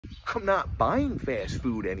I'm not buying fast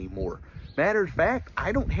food anymore. Matter of fact,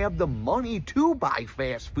 I don't have the money to buy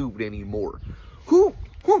fast food anymore. Who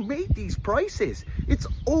made these prices? It's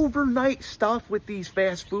overnight stuff with these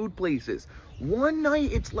fast food places. One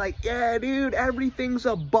night it's like, yeah, dude, everything's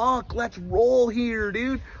 $1. Let's roll here,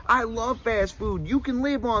 dude. I love fast food. You can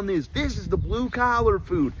live on this. This is the blue collar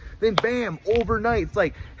food. Then bam, overnight it's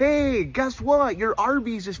like, hey, guess what? Your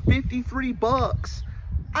Arby's is $53.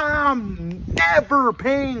 I'm never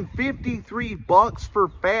paying $53 for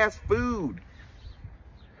fast food.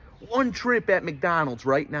 One trip at McDonald's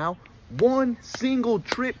right now, one single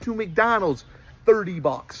trip to McDonald's,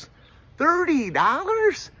 $30.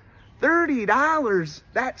 $30? $30?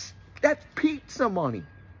 That's pizza money.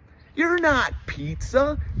 You're not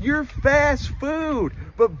pizza, you're fast food.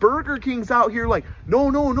 But Burger King's out here like,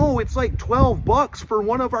 no, it's like $12 for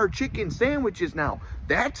one of our chicken sandwiches now.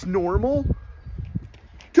 That's normal.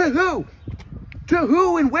 To who? To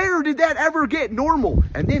who and where did that ever get normal?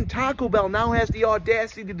 And then Taco Bell now has the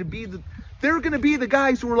audacity to be they're gonna be the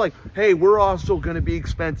guys who are like, hey, we're also gonna be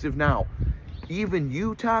expensive now. Even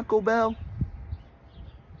you, Taco Bell?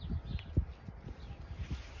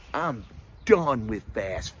 I'm done with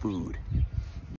fast food.